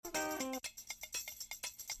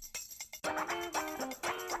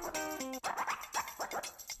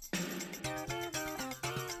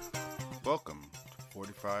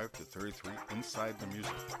25 to 33 Inside the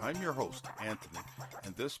Music. I'm your host, Anthony,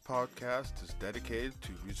 and this podcast is dedicated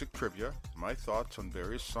to music trivia, my thoughts on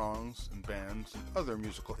various songs and bands, and other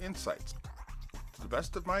musical insights. To the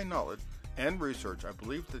best of my knowledge and research, I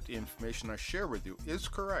believe that the information I share with you is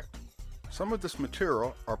correct. Some of this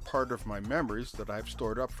material are part of my memories that I've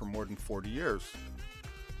stored up for more than 40 years.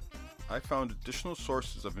 I found additional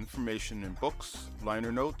sources of information in books,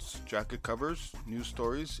 liner notes, jacket covers, news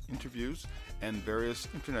stories, interviews, and various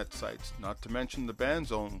internet sites, not to mention the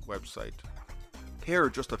band's own website. Here are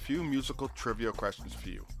just a few musical trivia questions for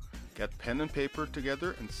you. Get pen and paper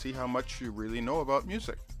together and see how much you really know about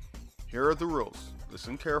music. Here are the rules.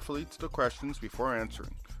 Listen carefully to the questions before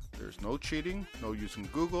answering. There's no cheating, no using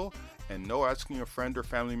Google, and no asking a friend or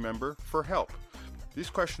family member for help. These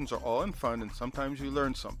questions are all in fun and sometimes you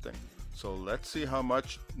learn something. So let's see how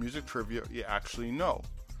much music trivia you actually know.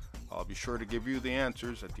 I'll be sure to give you the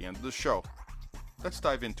answers at the end of the show. Let's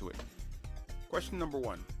dive into it. Question number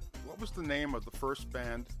 1. What was the name of the first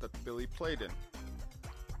band that Billy played in?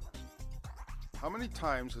 How many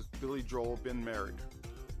times has Billy Joel been married?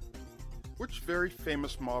 Which very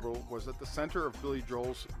famous model was at the center of Billy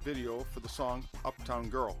Joel's video for the song Uptown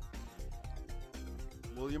Girl?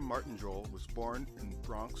 William Martin Joel was born in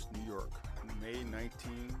Bronx, New York, in May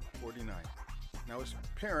 1949. Now his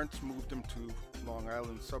parents moved him to Long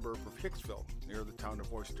Island suburb of Hicksville, near the town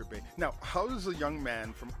of Oyster Bay. Now, how does a young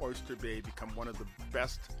man from Oyster Bay become one of the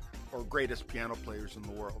best or greatest piano players in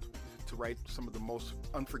the world to write some of the most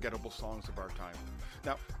unforgettable songs of our time?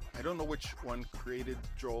 Now, I don't know which one created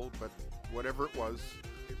Joel, but whatever it was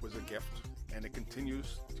a gift, and it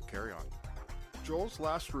continues to carry on. Joel's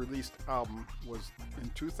last released album was in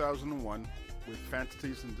 2001 with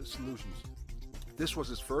Fantasies and Disillusions. This was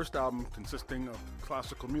his first album consisting of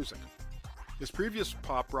classical music. His previous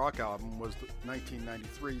pop rock album was the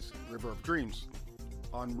 1993's River of Dreams.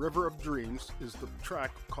 On River of Dreams is the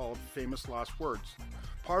track called Famous Last Words.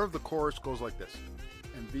 Part of the chorus goes like this,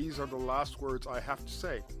 and these are the last words I have to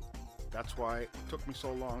say. That's why it took me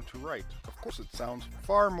so long to write. Of course, it sounds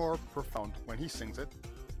far more profound when he sings it.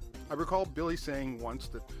 I recall Billy saying once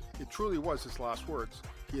that it truly was his last words.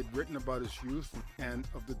 He had written about his youth and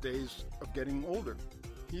of the days of getting older.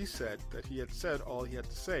 He said that he had said all he had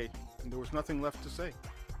to say, and there was nothing left to say,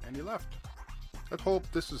 and he left. Let's hope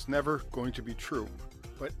this is never going to be true.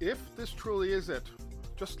 But if this truly is it,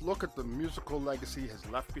 just look at the musical legacy he has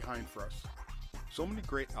left behind for us. So many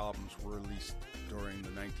great albums were released during the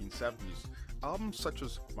 1970s. Albums such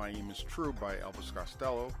as My Aim Is True by Elvis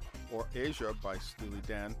Costello, or Asia by Steely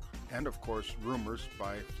Dan, and of course Rumors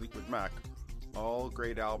by Fleetwood Mac. All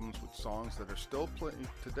great albums with songs that are still playing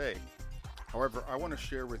today. However, I want to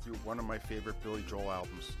share with you one of my favorite Billy Joel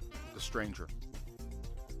albums, The Stranger.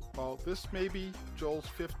 While this may be Joel's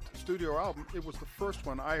 5th studio album, it was the first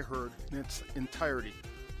one I heard in its entirety.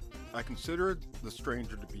 I consider The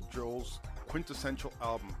Stranger to be Joel's quintessential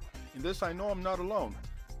album. In this, I know I'm not alone.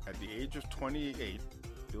 At the age of 28,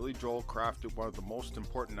 Billy Joel crafted one of the most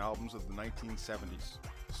important albums of the 1970s.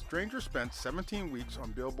 Stranger spent 17 weeks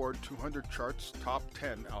on Billboard 200 charts top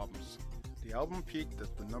 10 albums. The album peaked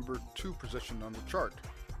at the number 2 position on the chart.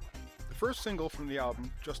 The first single from the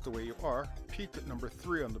album, Just the Way You Are, peaked at number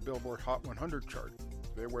 3 on the Billboard Hot 100 chart.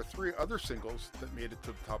 There were 3 other singles that made it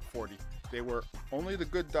to the top 40. They were Only the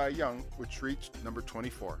Good Die Young, which reached number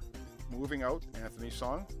 24. Moving Out, Anthony's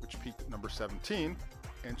Song, which peaked at number 17,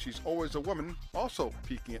 and She's Always a Woman, also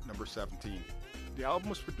peaking at number 17. The album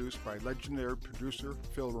was produced by legendary producer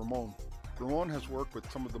Phil Ramone. Ramone has worked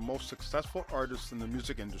with some of the most successful artists in the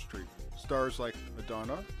music industry. Stars like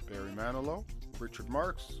Madonna, Barry Manilow, Richard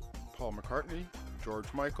Marx, Paul McCartney,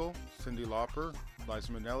 George Michael, Cyndi Lauper,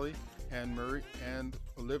 Liza Minnelli, Anne Murray, and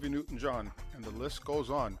Olivia Newton-John, and the list goes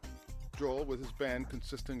on. Joel, with his band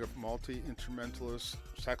consisting of multi-instrumentalist,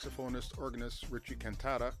 saxophonist, organist Richie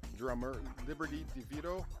Cantata, drummer Liberty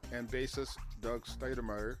DeVito, and bassist Doug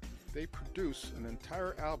Steidemeyer, they produce an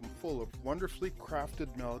entire album full of wonderfully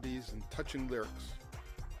crafted melodies and touching lyrics.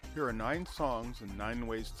 Here are 9 songs and 9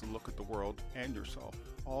 ways to look at the world and yourself,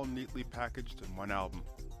 all neatly packaged in one album.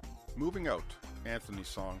 Moving Out, Anthony's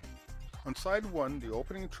Song. On side 1, the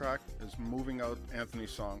opening track is Moving Out,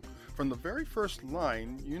 Anthony's Song. From the very first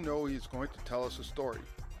line, you know he's going to tell us a story.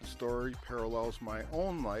 The story parallels my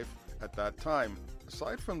own life at that time.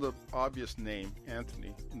 Aside from the obvious name,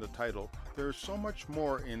 Anthony, in the title, there is so much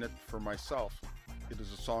more in it for myself. It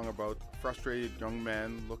is a song about a frustrated young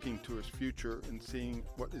man looking to his future and seeing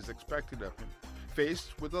what is expected of him.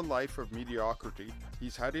 Faced with a life of mediocrity,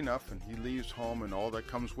 he's had enough and he leaves home and all that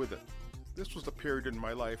comes with it. This was the period in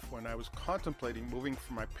my life when I was contemplating moving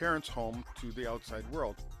from my parents' home to the outside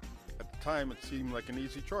world. At the time, it seemed like an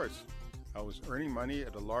easy choice. I was earning money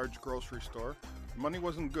at a large grocery store. The money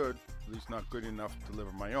wasn't good, at least not good enough to live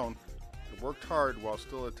on my own. I worked hard while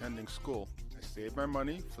still attending school. I saved my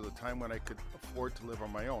money for the time when I could afford to live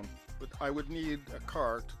on my own, but I would need a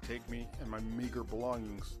car to take me and my meager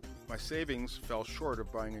belongings. My savings fell short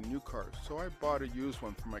of buying a new car, so I bought a used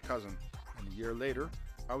one for my cousin, and a year later,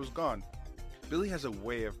 I was gone. Billy has a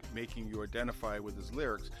way of making you identify with his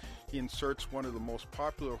lyrics. He inserts one of the most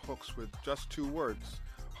popular hooks with just 2 words,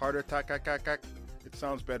 heart attack, It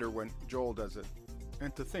sounds better when Joel does it.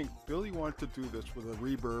 And to think, Billy wanted to do this with a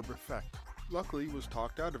reverb effect. Luckily, he was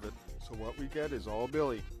talked out of it, so what we get is all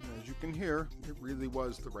Billy. And as you can hear, it really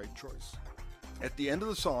was the right choice. At the end of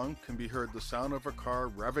the song can be heard the sound of a car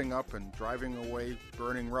revving up and driving away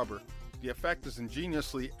burning rubber. The effect is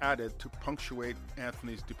ingeniously added to punctuate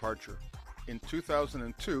Anthony's departure. In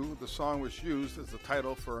 2002, the song was used as the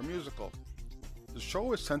title for a musical. The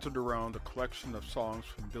show is centered around a collection of songs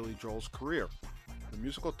from Billy Joel's career. The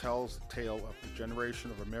musical tells the tale of a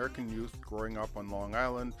generation of American youth growing up on Long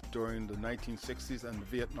Island during the 1960s and the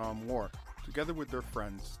Vietnam War. Together with their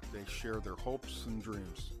friends, they share their hopes and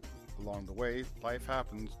dreams. Along the way, life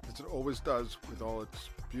happens as it always does with all its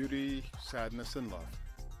beauty, sadness, and love.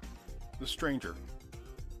 The Stranger.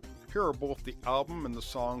 Here are both the album and the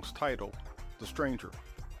song's title, The Stranger.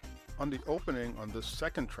 On the opening on this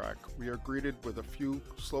second track, we are greeted with a few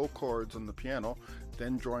slow chords on the piano,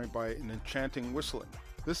 then joined by an enchanting whistling.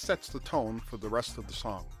 This sets the tone for the rest of the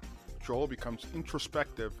song. Joel becomes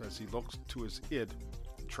introspective as he looks to his id.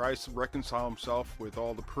 He tries to reconcile himself with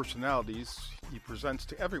all the personalities he presents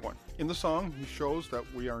to everyone. In the song, he shows that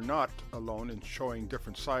we are not alone in showing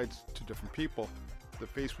different sides to different people. The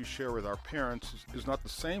face we share with our parents is not the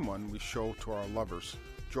same one we show to our lovers.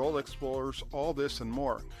 Joel explores all this and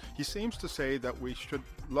more. He seems to say that we should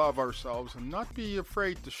love ourselves and not be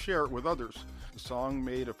afraid to share it with others. The song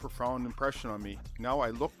made a profound impression on me. Now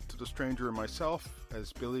I look to the stranger in myself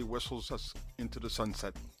as Billy whistles us into the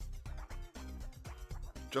sunset.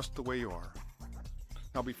 Just the Way You Are.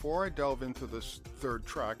 Now before I delve into this third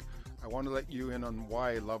track, I want to let you in on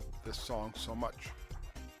why I love this song so much.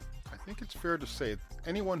 I think it's fair to say that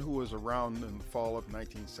anyone who was around in the fall of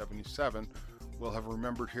 1977 will have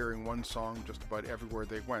remembered hearing one song just about everywhere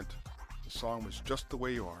they went. The song was Just the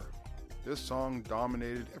Way You Are. This song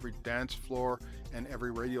dominated every dance floor and every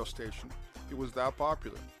radio station. It was that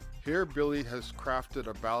popular. Here Billy has crafted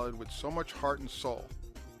a ballad with so much heart and soul.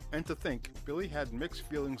 And to think, Billy had mixed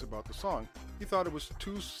feelings about the song. He thought it was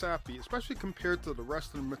too sappy, especially compared to the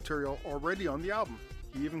rest of the material already on the album.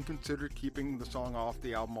 He even considered keeping the song off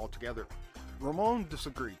the album altogether. Ramon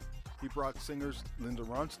disagreed. He brought singers Linda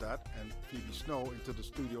Ronstadt and Phoebe Snow into the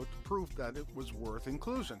studio to prove that it was worth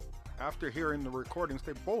inclusion. After hearing the recordings,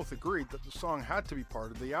 they both agreed that the song had to be part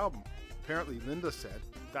of the album. Apparently, Linda said,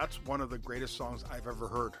 "That's one of the greatest songs I've ever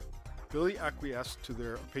heard." Billy acquiesced to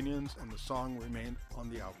their opinions and the song remained on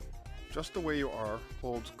the album. Just the Way You Are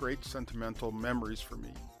holds great sentimental memories for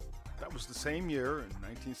me. That was the same year, in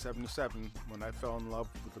 1977, when I fell in love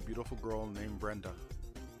with a beautiful girl named Brenda.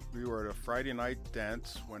 We were at a Friday night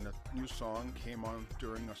dance when a new song came on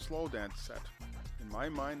during a slow dance set. In my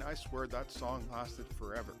mind, I swear that song lasted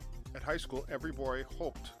forever. At high school, every boy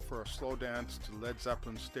hoped for a slow dance to Led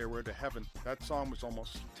Zeppelin's Stairway to Heaven. That song was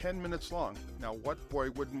almost 10 minutes long. Now, what boy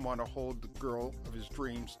wouldn't want to hold the girl of his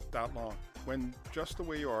dreams that long? When Just the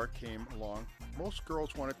Way You Are came along, most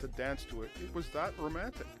girls wanted to dance to it. It was that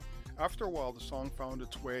romantic. After a while, the song found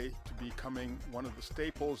its way to becoming one of the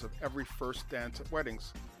staples of every first dance at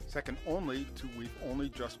weddings, second only to We've Only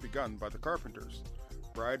Just Begun by the Carpenters.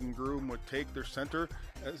 Bride and groom would take their center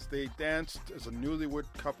as they danced as a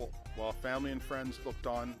newlywed couple, while family and friends looked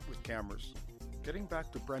on with cameras. Getting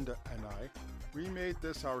back to Brenda and I, we made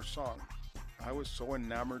this our song. I was so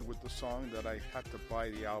enamored with the song that I had to buy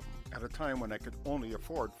the album, at a time when I could only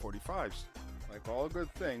afford 45s. Like all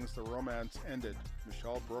good things, the romance ended.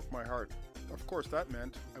 Michelle broke my heart. Of course, that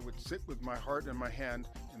meant I would sit with my heart in my hand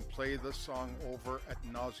and play this song over ad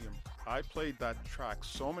nauseum. I played that track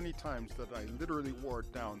so many times that I literally wore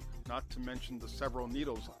it down, not to mention the several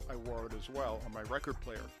needles I wore it as well on my record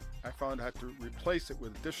player. I found I had to replace it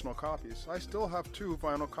with additional copies. I still have 2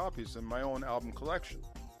 vinyl copies in my own album collection.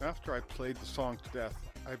 After I played the song to death,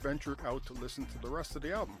 I ventured out to listen to the rest of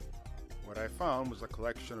the album. What I found was a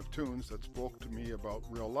collection of tunes that spoke to me about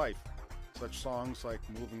real life, such songs like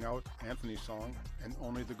Moving Out, Anthony's song, and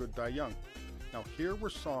Only the Good Die Young. Now here were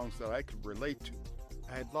songs that I could relate to.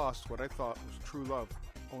 I had lost what I thought was true love,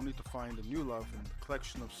 only to find a new love in the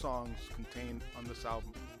collection of songs contained on this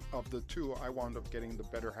album. Of the 2, I wound up getting the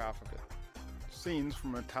better half of it. Scenes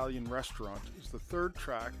from an Italian Restaurant is the third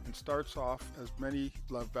track and starts off as many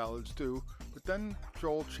love ballads do, but then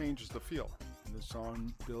Joel changes the feel. In the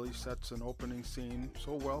song, Billy sets an opening scene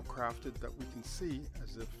so well crafted that we can see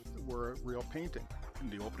as if it were a real painting. In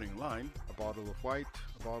the opening line, a bottle of white,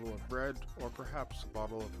 a bottle of red, or perhaps a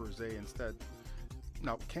bottle of rosé instead.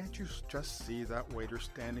 Now, can't you just see that waiter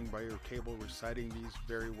standing by your table reciting these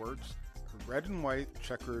very words? A red and white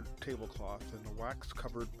checkered tablecloth and a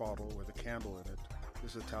wax-covered bottle with a candle in it.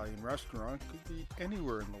 This Italian restaurant could be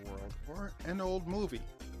anywhere in the world, or an old movie,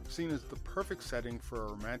 seen as the perfect setting for a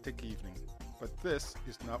romantic evening. But this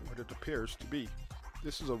is not what it appears to be.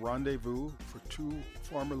 This is a rendezvous for two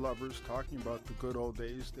former lovers talking about the good old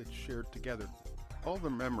days they shared together. All the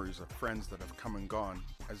memories of friends that have come and gone,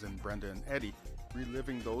 as in Brenda and Eddie,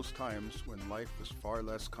 reliving those times when life was far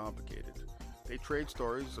less complicated. They trade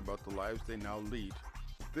stories about the lives they now lead.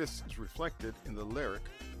 This is reflected in the lyric,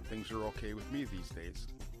 "Things are okay with me these days."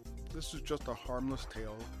 This is just a harmless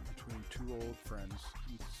tale between two old friends.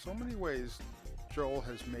 In so many ways, Joel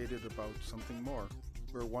has made it about something more.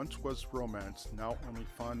 Where once was romance, now only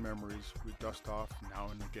fond memories we dust off now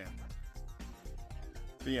and again.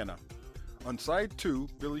 Vienna. On side 2,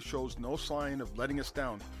 Billy shows no sign of letting us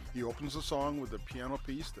down. He opens the song with a piano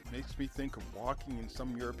piece that makes me think of walking in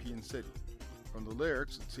some European city. From the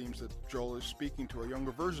lyrics, it seems that Joel is speaking to a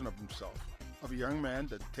younger version of himself, of a young man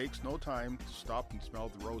that takes no time to stop and smell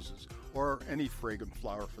the roses, or any fragrant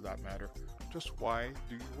flower for that matter. Just why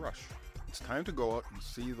do you rush? It's time to go out and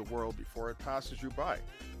see the world before it passes you by.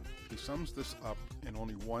 He sums this up in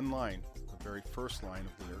only one line, the very first line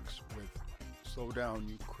of the lyrics, with, "Slow down,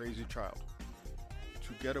 you crazy child."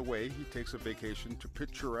 To get away, he takes a vacation to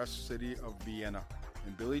picturesque city of Vienna,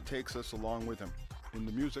 and Billy takes us along with him. In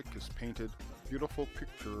the music is painted a beautiful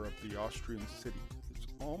picture of the Austrian city. It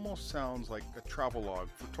almost sounds like a travelogue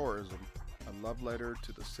for tourism, a love letter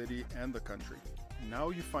to the city and the country. Now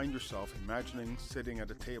you find yourself imagining sitting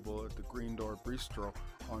at a table at the Green Door Bistro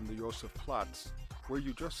on the Josefplatz, where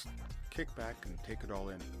you just kick back and take it all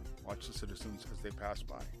in, watch the citizens as they pass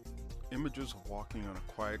by. Images of walking on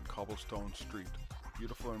a quiet cobblestone street, the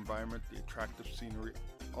beautiful environment, the attractive scenery,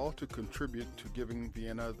 all to contribute to giving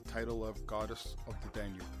Vienna the title of Goddess of the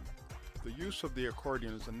Danube. The use of the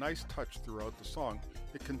accordion is a nice touch throughout the song.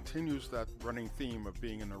 It continues that running theme of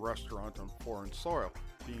being in a restaurant on foreign soil,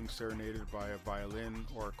 being serenaded by a violin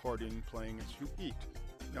or accordion playing as you eat.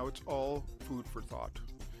 Now it's all food for thought.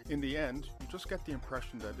 In the end, you just get the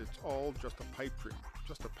impression that it's all just a pipe dream,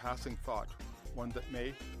 just a passing thought, one that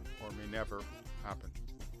may or may never happen.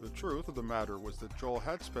 The truth of the matter was that Joel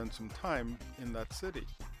had spent some time in that city.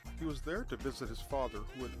 He was there to visit his father,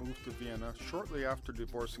 who had moved to Vienna shortly after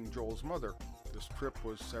divorcing Joel's mother. This trip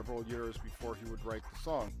was several years before he would write the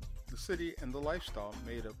song. The city and the lifestyle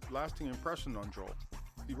made a lasting impression on Joel.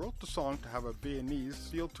 He wrote the song to have a Viennese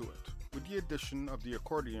feel to it. With the addition of the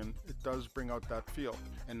accordion, it does bring out that feel,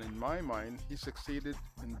 and in my mind, he succeeded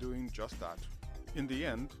in doing just that. In the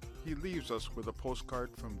end, he leaves us with a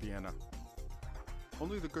postcard from Vienna.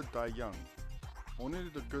 Only the Good Die Young. Only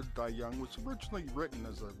the Good Die Young was originally written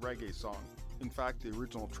as a reggae song. In fact, the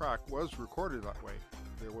original track was recorded that way.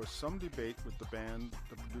 There was some debate with the band,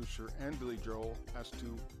 the producer, and Billy Joel as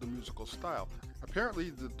to the musical style. Apparently,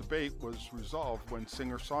 the debate was resolved when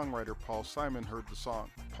singer-songwriter Paul Simon heard the song.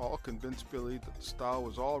 Paul convinced Billy that the style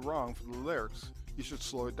was all wrong for the lyrics. He should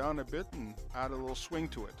slow it down a bit and add a little swing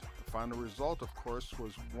to it. The final result, of course,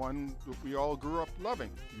 was one that we all grew up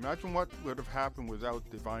loving. Imagine what would have happened without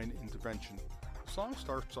divine intervention. The song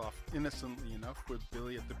starts off innocently enough with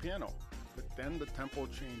Billy at the piano, but then the tempo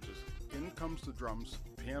changes. In comes the drums,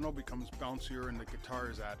 the piano becomes bouncier and the guitar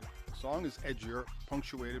is added. The song is edgier,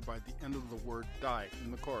 punctuated by the end of the word die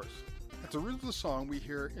in the chorus. At the root of the song, we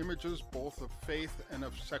hear images both of faith and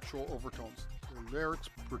of sexual overtones. The lyrics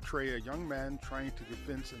portray a young man trying to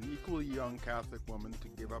convince an equally young Catholic woman to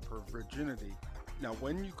give up her virginity. Now,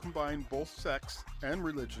 when you combine both sex and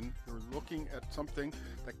religion, you're looking at something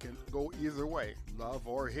that can go either way, love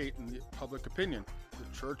or hate in the public opinion.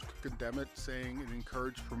 The church could condemn it, saying it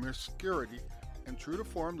encouraged promiscuity, and true to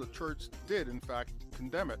form, the church did in fact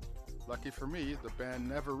condemn it. Lucky for me, the band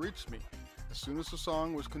never reached me. As soon as the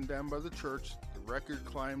song was condemned by the church, the record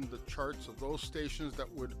climbed the charts of those stations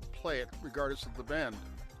that would play it regardless of the band.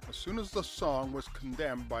 As soon as the song was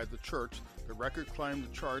condemned by the church, the record climbed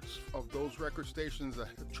the charts of those record stations that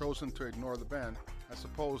had chosen to ignore the band. I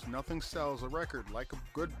suppose nothing sells a record like a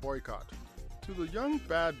good boycott. To the young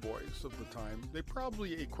bad boys of the time, they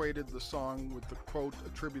probably equated the song with the quote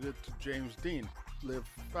attributed to James Dean, "Live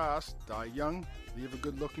fast, die young, leave a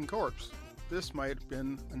good-looking corpse." This might have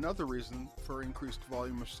been another reason for increased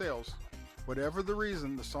volume of sales. Whatever the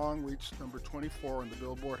reason, the song reached number 24 on the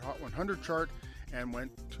Billboard Hot 100 chart and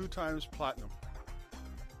went 2 times platinum.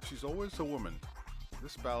 She's Always a Woman.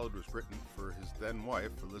 This ballad was written for his then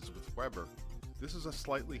wife, Elizabeth Weber. This is a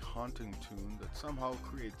slightly haunting tune that somehow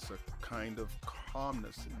creates a kind of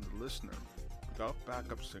calmness in the listener. Without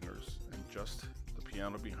backup singers and just the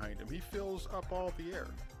piano behind him, he fills up all the air.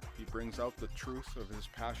 He brings out the truth of his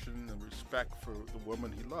passion and respect for the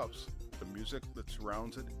woman he loves. The music that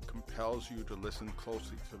surrounds it compels you to listen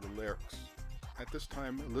closely to the lyrics. At this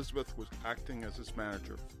time, Elizabeth was acting as his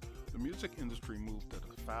manager. The music industry moved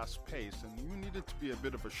at a fast pace, and you needed to be a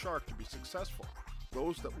bit of a shark to be successful.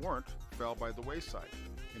 Those that weren't fell by the wayside.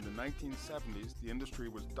 In the 1970s, the industry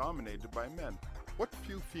was dominated by men. What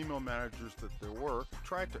few female managers that there were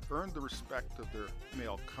tried to earn the respect of their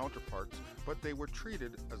male counterparts, but they were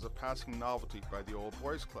treated as a passing novelty by the old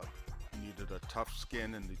boys club, who needed a tough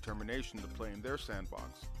skin and determination to play in their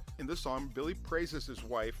sandbox. In this song, Billy praises his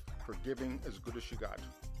wife for giving as good as she got.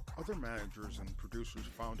 Other managers and producers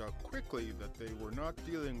found out quickly that they were not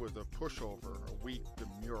dealing with a pushover, a weak,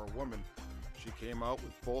 demure woman. She came out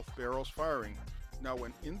with both barrels firing. Now,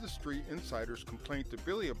 when industry insiders complained to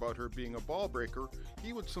Billy about her being a ball breaker,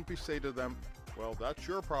 he would simply say to them, "Well, that's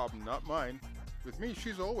your problem, not mine. With me,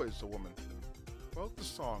 she's always a woman." About the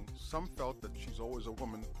song, some felt that She's Always a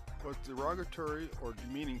Woman was derogatory or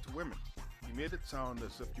demeaning to women. He made it sound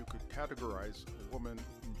as if you could categorize a woman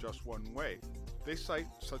in just one way. They cite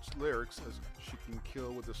such lyrics as, "She can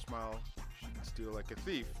kill with a smile, she can steal like a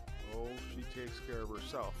thief, oh, she takes care of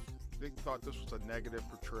herself." They thought this was a negative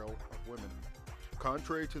portrayal of women.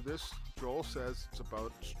 Contrary to this, Joel says it's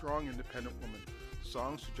about a strong, independent woman. The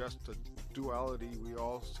song suggests a duality we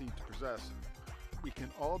all seem to possess. We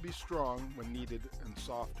can all be strong when needed and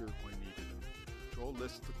softer when needed. Joel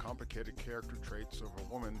lists the complicated character traits of a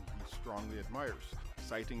woman he strongly admires,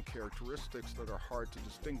 citing characteristics that are hard to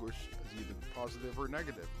distinguish as either positive or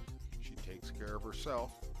negative. She takes care of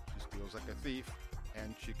herself, she steals like a thief,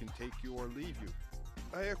 and she can take you or leave you.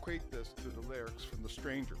 I equate this to the lyrics from The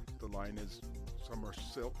Stranger. The line is, "Some are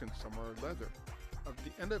silk and some are leather." At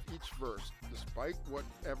the end of each verse, despite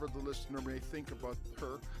whatever the listener may think about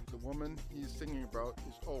her, the woman he's singing about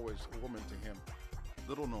is always a woman to him.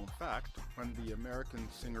 Little known fact, when the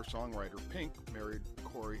American singer-songwriter Pink married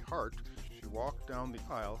Corey Hart, she walked down the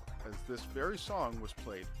aisle as this very song was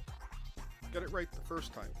played. Get it right the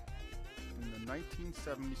first time. In the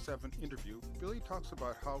 1977 interview, Billy talks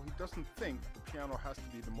about how he doesn't think the piano has to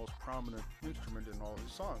be the most prominent instrument in all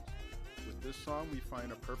his songs. With this song, we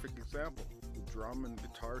find a perfect example. The drum and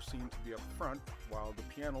guitar seem to be up front, while the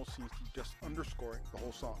piano seems to be just underscoring the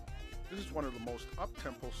whole song. This is one of the most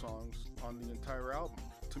up-tempo songs on the entire album.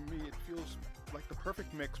 To me, it feels like the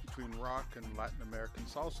perfect mix between rock and Latin American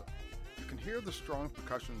salsa. You can hear the strong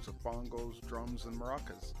percussions of bongos, drums, and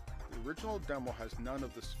maracas. The original demo has none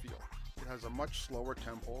of this feel. It has a much slower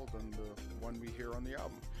tempo than the one we hear on the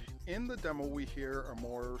album. In the demo, we hear a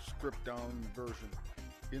more stripped-down version.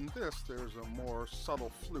 In this, there's a more subtle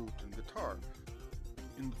flute and guitar.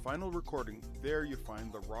 In the final recording, there you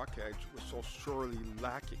find the rock edge was so sorely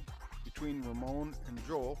lacking. Between Ramon and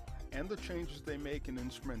Joel, and the changes they make in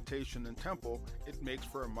instrumentation and tempo, it makes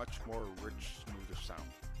for a much more rich, smoother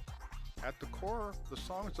sound. At the core, the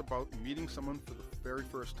song is about meeting someone for the very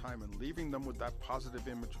first time and leaving them with that positive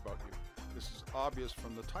image about you. This is obvious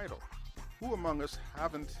from the title. Who among us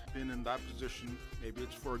haven't been in that position? Maybe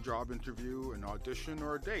it's for a job interview, an audition,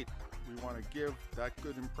 or a date. We want to give that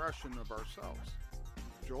good impression of ourselves.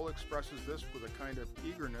 Joel expresses this with a kind of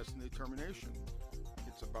eagerness and determination.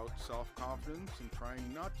 It's about self-confidence and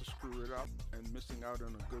trying not to screw it up and missing out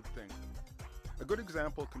on a good thing. A good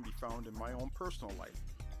example can be found in my own personal life.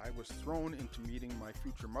 I was thrown into meeting my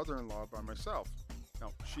future mother-in-law by myself.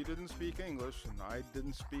 Now, she didn't speak English and I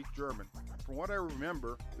didn't speak German. From what I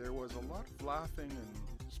remember, there was a lot of laughing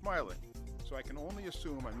and smiling, so I can only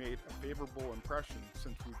assume I made a favorable impression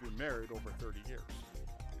since we've been married over 30 years.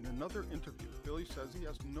 In another interview, Billy says he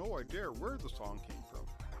has no idea where the song came from.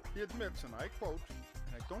 He admits, and I quote,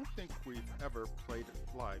 "And I don't think we've ever played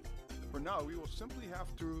it live. For now, we will simply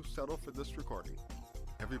have to settle for this recording."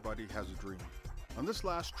 Everybody has a dream. On this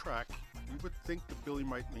last track, you would think that Billy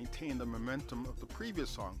might maintain the momentum of the previous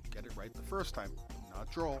song, Get It Right the First Time, but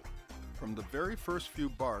not Joel. From the very first few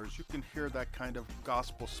bars, you can hear that kind of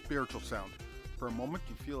gospel spiritual sound. For a moment,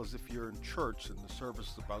 you feel as if you're in church and the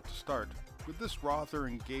service is about to start. With this rather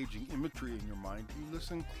engaging imagery in your mind, you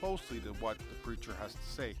listen closely to what the preacher has to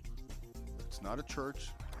say. It's not a church,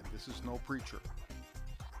 and this is no preacher.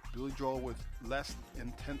 Billy Joel with less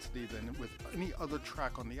intensity than with any other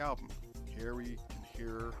track on the album. Here we can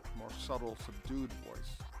hear more subtle, subdued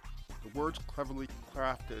voice. The words cleverly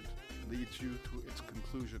crafted leads you to its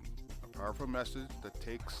conclusion, a powerful message that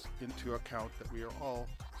takes into account that we are all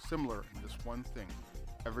similar in this one thing.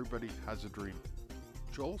 Everybody has a dream.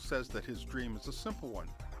 Joel says that his dream is a simple one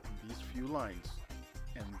in these few lines.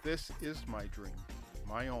 And this is my dream,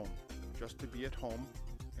 my own, just to be at home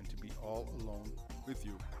and to be all alone with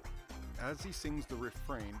you. As he sings the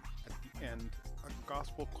refrain, at the end, a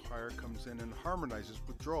gospel choir comes in and harmonizes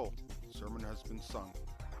with Joel. The sermon has been sung.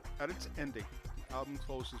 At its ending, the album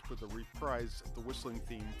closes with a reprise of the whistling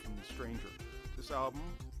theme from The Stranger. This album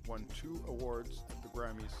won 2 awards at the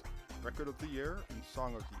Grammys, Record of the Year and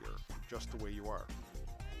Song of the Year, for Just the Way You Are.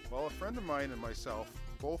 While a friend of mine and myself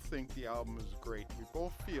both think the album is great, we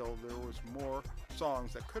both feel there was more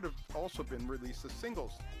songs that could have also been released as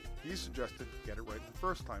singles. He suggested Get It Right the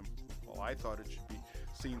First Time, while I thought it should be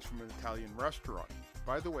Scenes from an Italian Restaurant.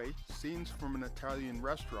 By the way, Scenes from an Italian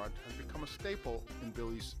Restaurant has become a staple in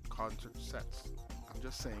Billy's concert sets. I'm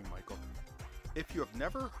just saying, Michael. If you have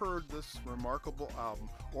never heard this remarkable album,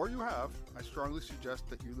 or you have, I strongly suggest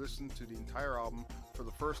that you listen to the entire album for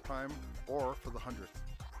the first time or for the 100th.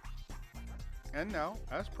 And now,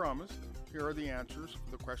 as promised, here are the answers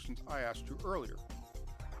for the questions I asked you earlier.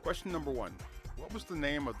 Question number 1. What was the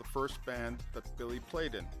name of the first band that Billy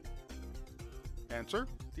played in? Answer: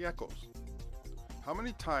 The Echoes. How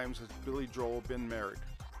many times has Billy Joel been married?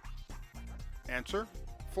 Answer: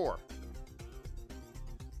 4.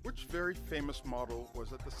 Which very famous model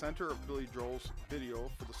was at the center of Billy Joel's video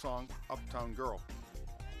for the song Uptown Girl?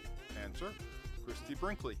 Answer: Christie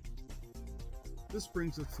Brinkley. This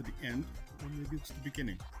brings us to the end, or maybe it's the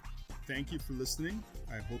beginning. Thank you for listening.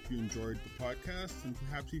 I hope you enjoyed the podcast and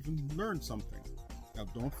perhaps even learned something. Now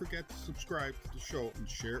don't forget to subscribe to the show and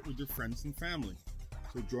share it with your friends and family.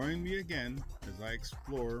 So join me again as I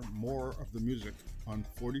explore more of the music on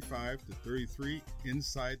 45 to 33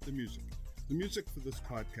 Inside the Music. The music for this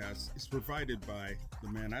podcast is provided by the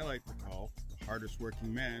man I like to call the hardest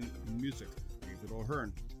working man in music, David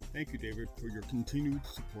O'Hearn. Thank you, David, for your continued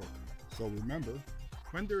support. So remember,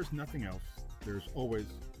 when there is nothing else, there is always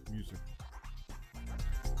music.